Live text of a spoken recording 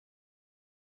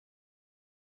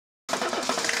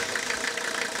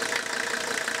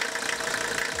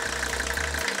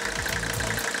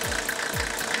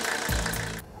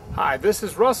Hi, this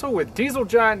is Russell with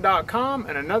DieselGiant.com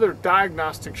and another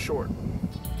diagnostic short.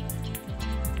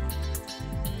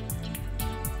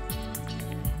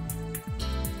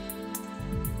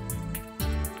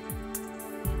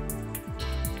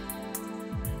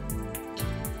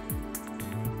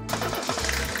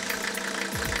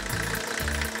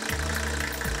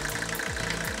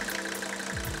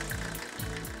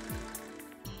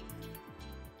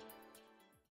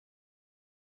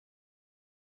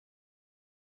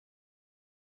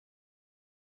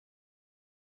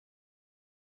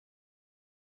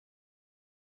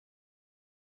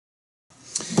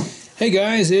 Hey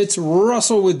guys, it's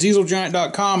Russell with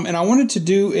DieselGiant.com, and I wanted to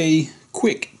do a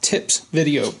quick tips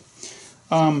video.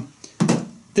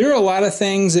 There are a lot of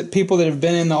things that people that have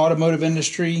been in the automotive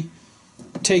industry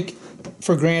take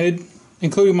for granted,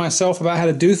 including myself, about how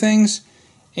to do things.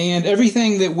 And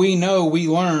everything that we know, we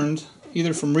learned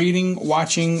either from reading,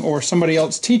 watching, or somebody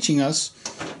else teaching us.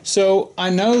 So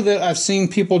I know that I've seen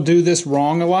people do this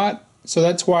wrong a lot, so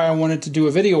that's why I wanted to do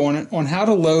a video on it, on how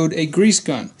to load a grease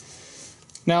gun.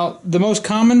 Now, the most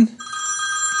common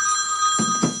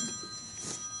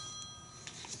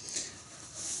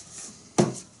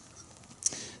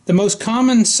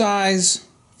size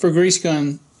for grease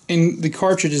gun in the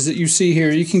cartridges that you see here,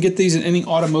 you can get these at any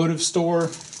automotive store.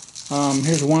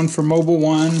 Here's one for Mobile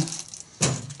One.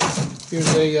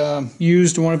 Here's a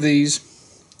used one of these.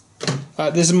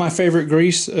 This is my favorite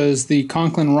grease, is the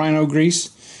Conklin Rhino Grease.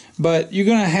 But you're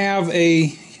going to have a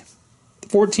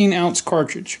 14-ounce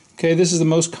cartridge. Okay, this is the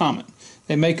most common.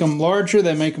 They make them larger,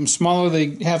 they make them smaller,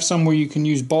 they have some where you can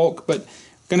use bulk, but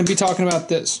we're going to be talking about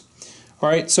this.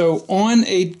 Alright, so on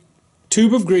a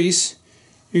tube of grease,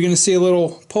 you're going to see a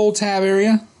little pull tab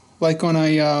area, like on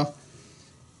a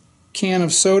can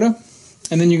of soda,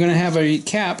 and then you're going to have a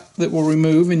cap that will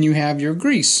remove, and you have your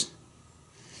grease.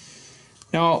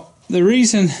 Now, the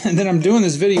reason that I'm doing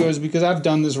this video is because I've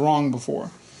done this wrong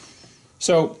before.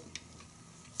 So,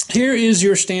 here is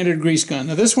your standard grease gun.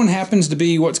 Now this one happens to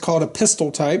be what's called a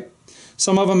pistol type.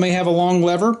 Some of them may have a long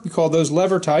lever. We call those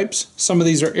lever types. Some of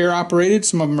these are air operated,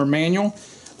 some of them are manual.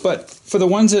 But for the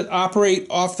ones that operate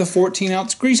off the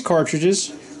 14-ounce grease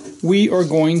cartridges, we are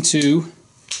going to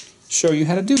show you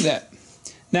how to do that.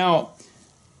 Now,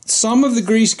 some of the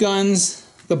grease guns,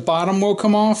 the bottom will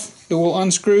come off, it will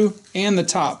unscrew, and the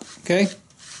top, okay?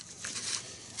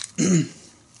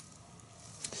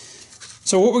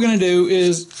 So what we're going to do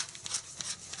is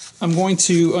I'm going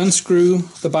to unscrew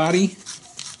the body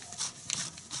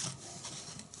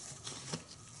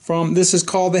from, this is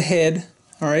called the head,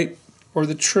 alright, or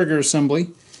the trigger assembly.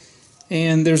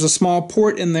 And there's a small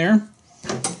port in there.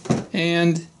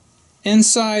 And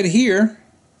inside here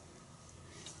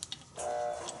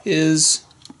is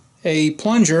a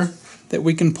plunger that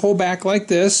we can pull back like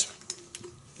this.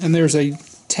 And there's a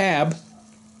tab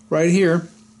right here,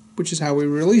 which is how we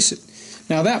release it.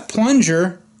 Now that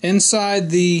plunger inside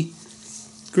the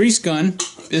grease gun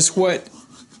is what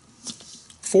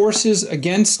forces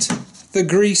against the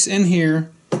grease in here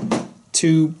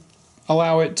to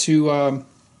allow it to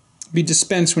be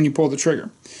dispensed when you pull the trigger.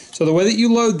 So the way that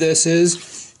you load this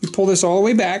is you pull this all the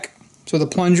way back, so the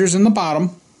plunger's in the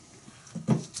bottom.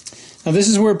 Now this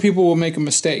is where people will make a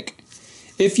mistake.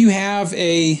 If you have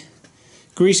a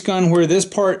grease gun where this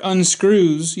part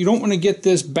unscrews, you don't want to get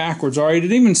this backwards. Alright,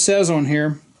 it even says on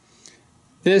here,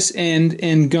 this end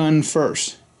in gun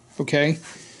first. Okay?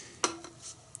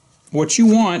 What you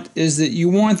want is that you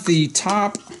want the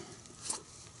top,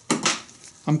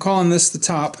 I'm calling this the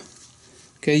top.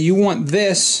 Okay, you want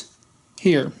this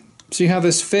here. See how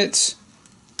this fits?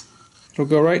 It'll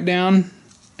go right down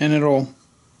and it'll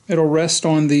rest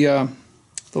on the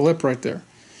lip right there.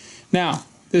 Now,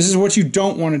 this is what you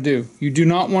don't want to do. You do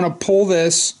not want to pull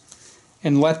this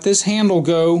and let this handle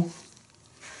go,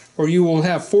 or you will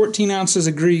have 14 ounces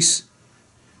of grease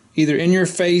either in your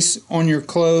face, on your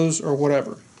clothes, or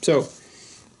whatever. So,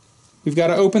 we've got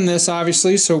to open this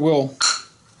obviously, so we'll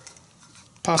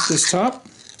pop this top.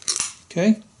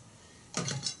 Okay.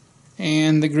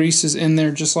 And the grease is in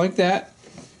there just like that.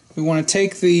 We want to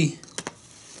take the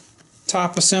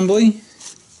top assembly,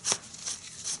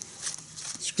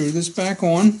 screw this back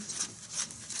on.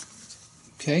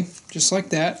 Okay, just like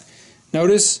that.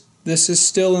 Notice this is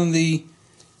still in the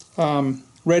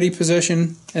ready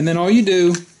position, and then all you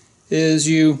do is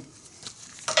you,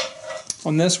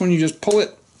 on this one, you just pull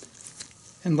it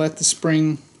and let the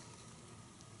spring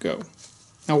go.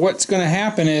 Now what's going to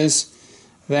happen is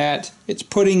that it's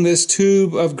putting this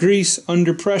tube of grease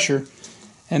under pressure,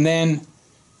 and then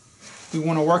we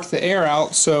want to work the air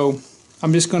out, so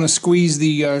I'm just going to squeeze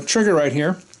the trigger right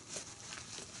here,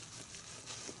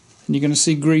 and you're going to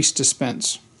see grease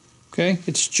dispense. Okay,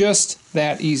 it's just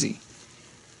that easy.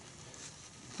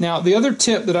 Now, the other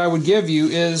tip that I would give you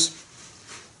is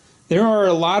there are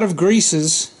a lot of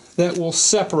greases that will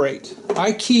separate.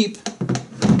 I keep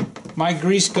my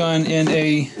grease gun in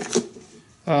a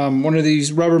one of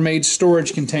these Rubbermaid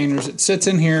storage containers. It sits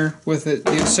in here with the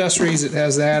accessories. It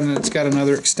has that, and it's got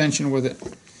another extension with it.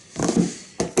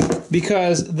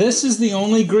 Because this is the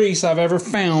only grease I've ever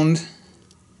found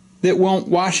that won't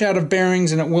wash out of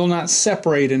bearings and it will not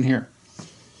separate in here.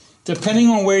 Depending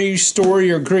on where you store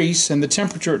your grease and the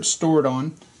temperature it's stored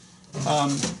on,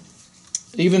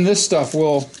 even this stuff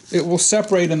will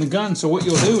separate in the gun. So what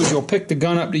you'll do is you'll pick the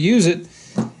gun up to use it,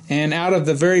 and out of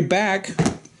the very back,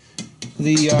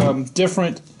 the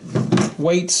different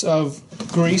weights of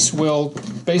grease will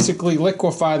basically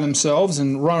liquefy themselves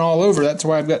and run all over. That's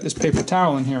why I've got this paper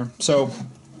towel in here. So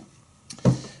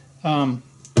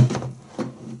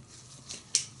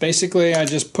basically I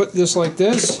just put this like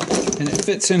this, and it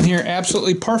fits in here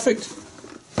absolutely perfect,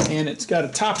 and it's got a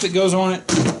top that goes on it.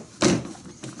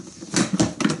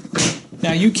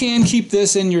 Now you can keep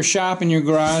this in your shop, in your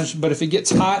garage, but if it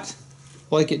gets hot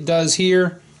like it does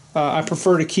here, I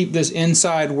prefer to keep this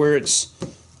inside where it's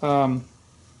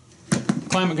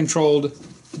climate controlled.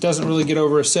 It doesn't really get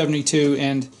over a 72,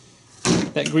 and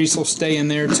that grease will stay in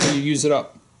there until you use it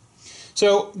up.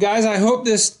 So guys, I hope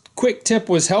this quick tip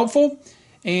was helpful,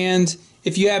 and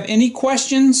if you have any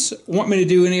questions, want me to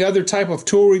do any other type of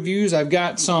tool reviews, I've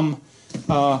got some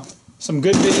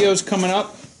good videos coming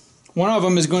up. One of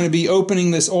them is going to be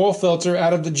opening this oil filter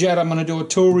out of the jet. I'm going to do a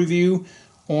tool review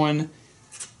on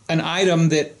an item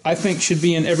that I think should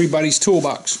be in everybody's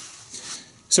toolbox.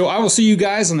 So I will see you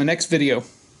guys on the next video.